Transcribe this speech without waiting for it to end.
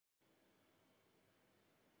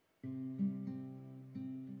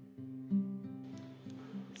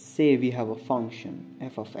Say we have a function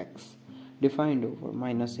f of x defined over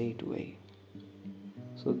minus a to a.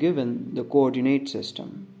 So given the coordinate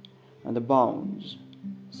system and the bounds,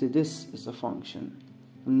 say this is the function.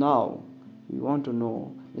 Now we want to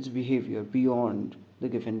know its behavior beyond the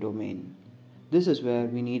given domain. This is where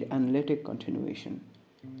we need analytic continuation.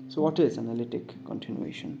 So what is analytic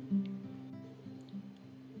continuation?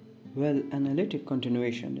 Well, analytic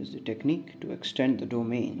continuation is the technique to extend the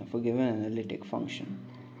domain of a given analytic function.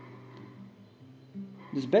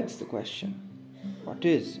 This begs the question, what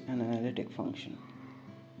is an analytic function?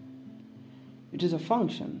 It is a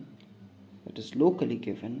function that is locally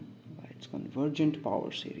given by its convergent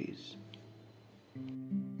power series.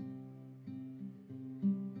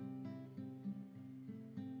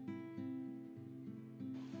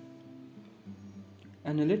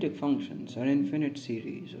 Analytic functions are infinite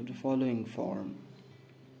series of the following form.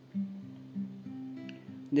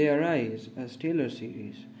 They arise as Taylor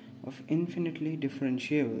series of infinitely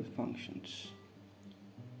differentiable functions.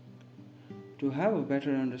 To have a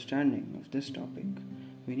better understanding of this topic,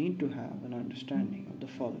 we need to have an understanding of the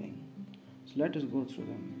following. So let us go through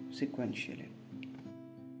them sequentially.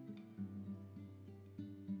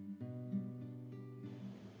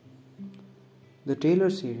 The Taylor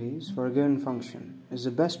series for a given function is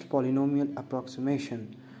the best polynomial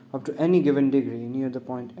approximation up to any given degree near the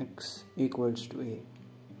point x equals to a.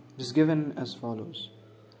 It is given as follows.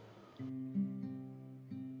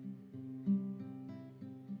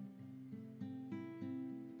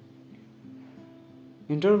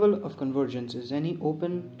 Interval of convergence is any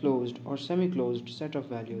open, closed or semi-closed set of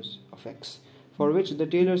values of x for which the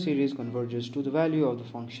Taylor series converges to the value of the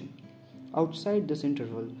function. Outside this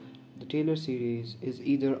interval, the Taylor series is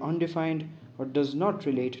either undefined or does not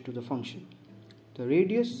relate to the function. The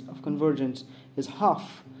radius of convergence is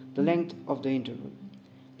half the length of the interval.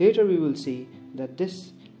 Later we will see that this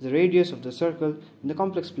is the radius of the circle in the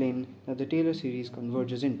complex plane that the Taylor series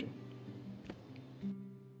converges into.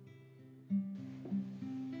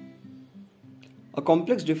 A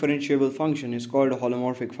complex differentiable function is called a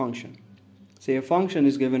holomorphic function. Say a function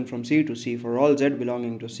is given from C to C for all z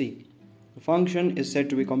belonging to C. The function is said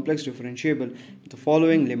to be complex differentiable if the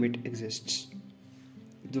following limit exists.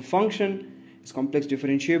 If the function is complex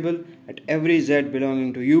differentiable at every z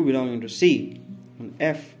belonging to U belonging to C, and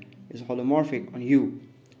f is holomorphic on U,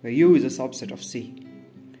 where U is a subset of C.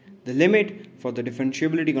 The limit for the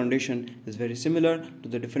differentiability condition is very similar to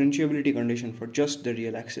the differentiability condition for just the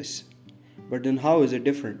real axis. But then how is it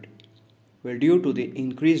different? Well, due to the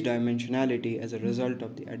increased dimensionality as a result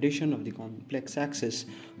of the addition of the complex axis,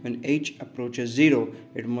 when h approaches 0,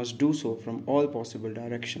 it must do so from all possible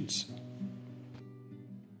directions.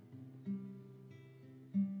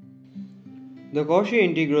 The Cauchy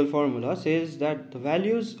integral formula says that the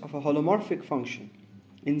values of a holomorphic function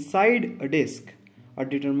inside a disk are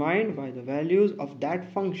determined by the values of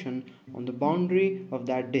that function on the boundary of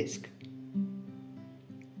that disk.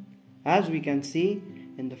 As we can see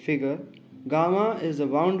in the figure, gamma is the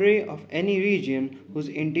boundary of any region whose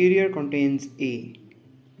interior contains A.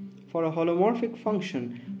 For a holomorphic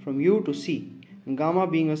function from U to C, gamma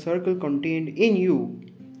being a circle contained in U,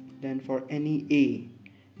 then for any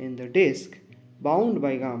A in the disk bound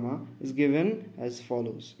by gamma is given as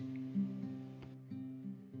follows.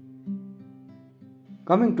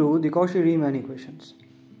 Coming to the Cauchy-Riemann equations.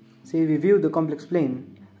 Say we view the complex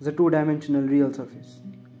plane as a two-dimensional real surface.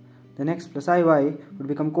 Then x plus iy would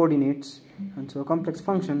become coordinates, and so a complex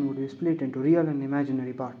function would be split into real and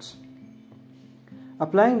imaginary parts.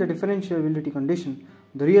 Applying the differentiability condition,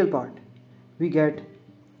 the real part, we get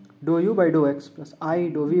dou u by dou x plus I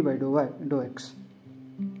dou v by dou x.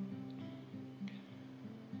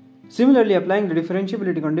 Similarly, applying the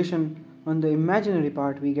differentiability condition on the imaginary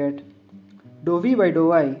part, we get dou v by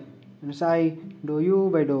dou I minus I dou u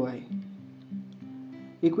by dou I.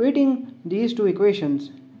 Equating these two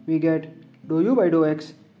equations, we get dou u by dou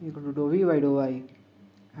x equal to dou v by dou I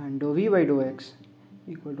and dou v by dou x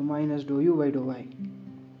equal to minus dou u by dou I.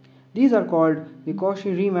 These are called the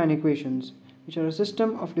Cauchy-Riemann equations, which are a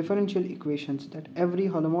system of differential equations that every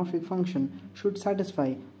holomorphic function should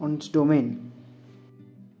satisfy on its domain.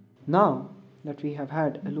 Now that we have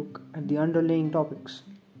had a look at the underlying topics,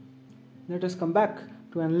 let us come back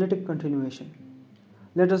to analytic continuation.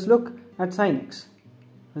 Let us look at sin x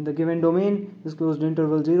when the given domain is closed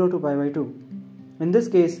interval 0 to pi by 2. In this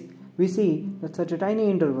case, we see that such a tiny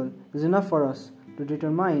interval is enough for us to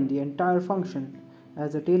determine the entire function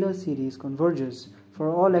as the Taylor series converges for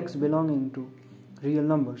all x belonging to real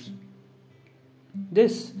numbers.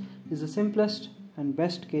 This is the simplest and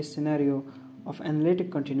best case scenario of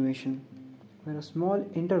analytic continuation, where a small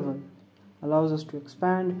interval allows us to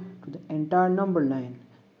expand to the entire number line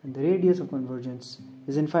and the radius of convergence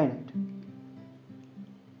is infinite.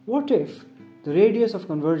 What if the radius of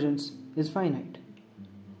convergence is finite?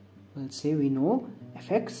 Well, say we know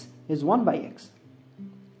fx is 1 by x.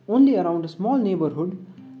 Only around a small neighborhood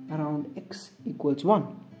around x equals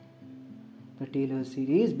 1. The Taylor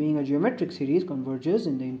series, being a geometric series, converges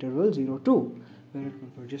in the interval 0, 2, where it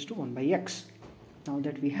converges to 1 by x. Now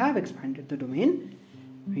that we have expanded the domain,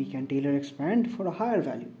 we can Taylor expand for a higher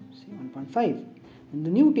value, say 1.5. And the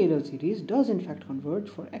new Taylor series does in fact converge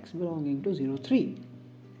for x belonging to 0, 3,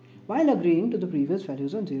 while agreeing to the previous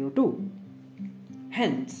values on 0, 2.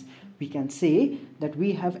 Hence, we can say that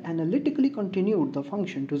we have analytically continued the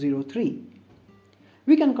function to 0, 3.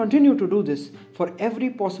 We can continue to do this for every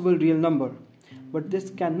possible real number, but this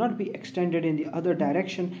cannot be extended in the other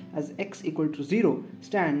direction, as x equal to 0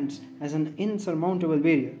 stands as an insurmountable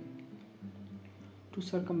barrier. To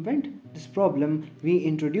circumvent this problem, we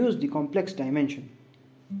introduce the complex dimension.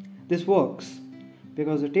 This works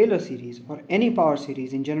because the Taylor series or any power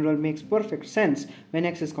series in general makes perfect sense when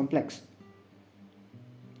x is complex.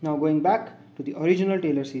 Now going back to the original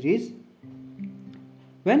Taylor series,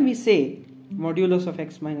 when we say modulus of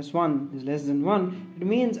x minus 1 is less than 1, it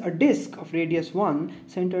means a disk of radius 1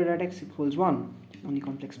 centered at x equals 1 on the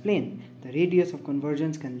complex plane. The radius of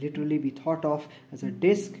convergence can literally be thought of as a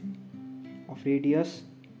disk of radius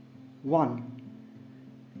 1.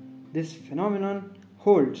 This phenomenon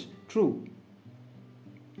holds true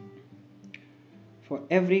for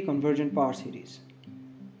every convergent power series.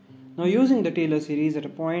 Now, using the Taylor series at a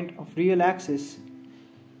point of real axis,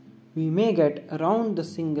 we may get around the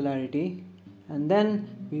singularity, and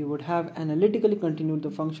then we would have analytically continued the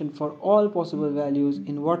function for all possible values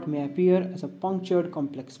in what may appear as a punctured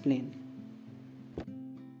complex plane.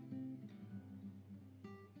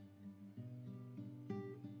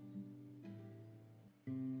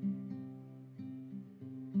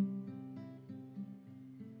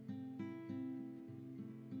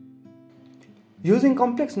 Using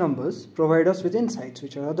complex numbers provide us with insights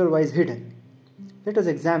which are otherwise hidden. Let us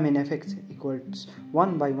examine fx equals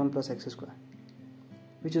 1 by 1 plus x square,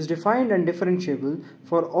 which is defined and differentiable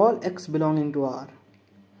for all x belonging to R.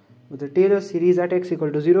 But the Taylor series at x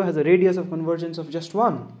equal to 0 has a radius of convergence of just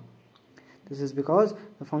 1. This is because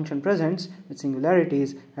the function presents with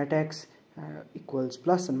singularities at x equals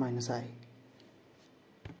plus and minus I.